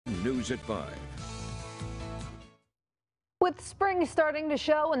News at 5. With spring starting to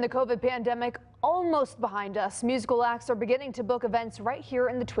show and the COVID pandemic almost behind us, musical acts are beginning to book events right here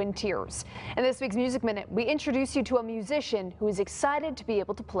in the Twin Tiers. In this week's Music Minute, we introduce you to a musician who is excited to be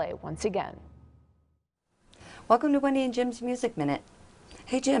able to play once again. Welcome to Wendy and Jim's Music Minute.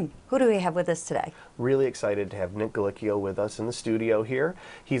 Hey Jim, who do we have with us today? Really excited to have Nick Galicchio with us in the studio here.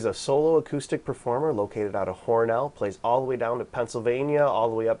 He's a solo acoustic performer located out of Hornell, plays all the way down to Pennsylvania, all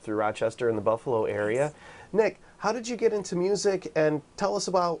the way up through Rochester in the Buffalo area. Nick, how did you get into music, and tell us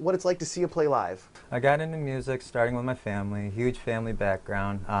about what it's like to see you play live? I got into music starting with my family, huge family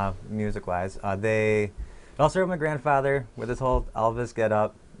background, music-wise. It all started with my grandfather with his whole Elvis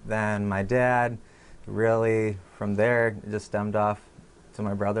get-up. Then my dad, really from there, it just stemmed off to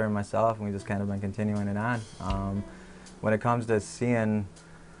my brother and myself, and we just kind of been continuing it on. When it comes to seeing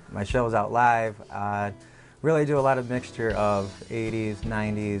my shows out live, really do a lot of mixture of 80s,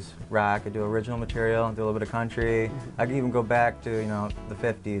 90s, rock. I do original material, do a little bit of country. I can even go back to the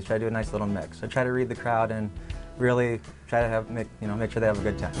 50s, try to do a nice little mix. I try to read the crowd and really try to make sure they have a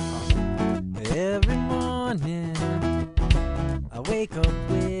good time. Every morning I wake up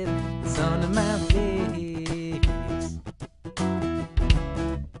with the sun in my face.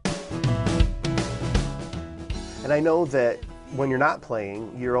 And I know that when you're not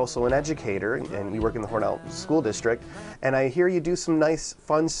playing, you're also an educator, and you work in the Hornell School District, and I hear you do some nice,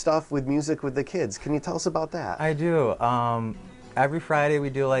 fun stuff with music with the kids. Can you tell us about that? I do. Every Friday we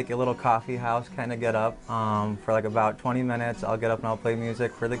do like a little coffee house kind of get up. For like about 20 minutes, I'll get up and I'll play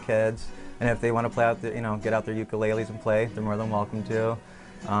music for the kids. And if they want to play out, get out their ukuleles and play, they're more than welcome to.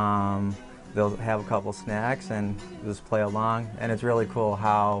 They'll have a couple snacks and just play along, and it's really cool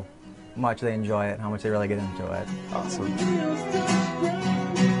how much they enjoy it, how much they really get into it. Awesome.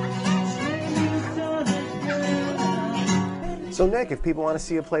 So Nick, if people want to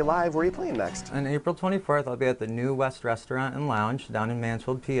see you play live, where are you playing next? On April 24th, I'll be at the New West Restaurant and Lounge down in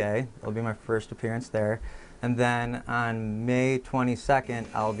Mansfield, PA. It'll be my first appearance there. And then on May 22nd,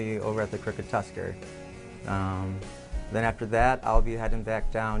 I'll be over at the Crooked Tusker. Then after that, I'll be heading back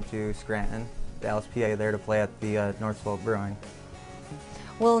down to Scranton, Dallas, PA, there to play at the North Slope Brewing.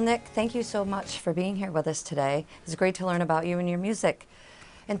 Well, Nick, thank you so much for being here with us today. It's great to learn about you and your music.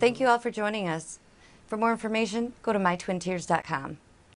 And thank you all for joining us. For more information, go to mytwintiers.com.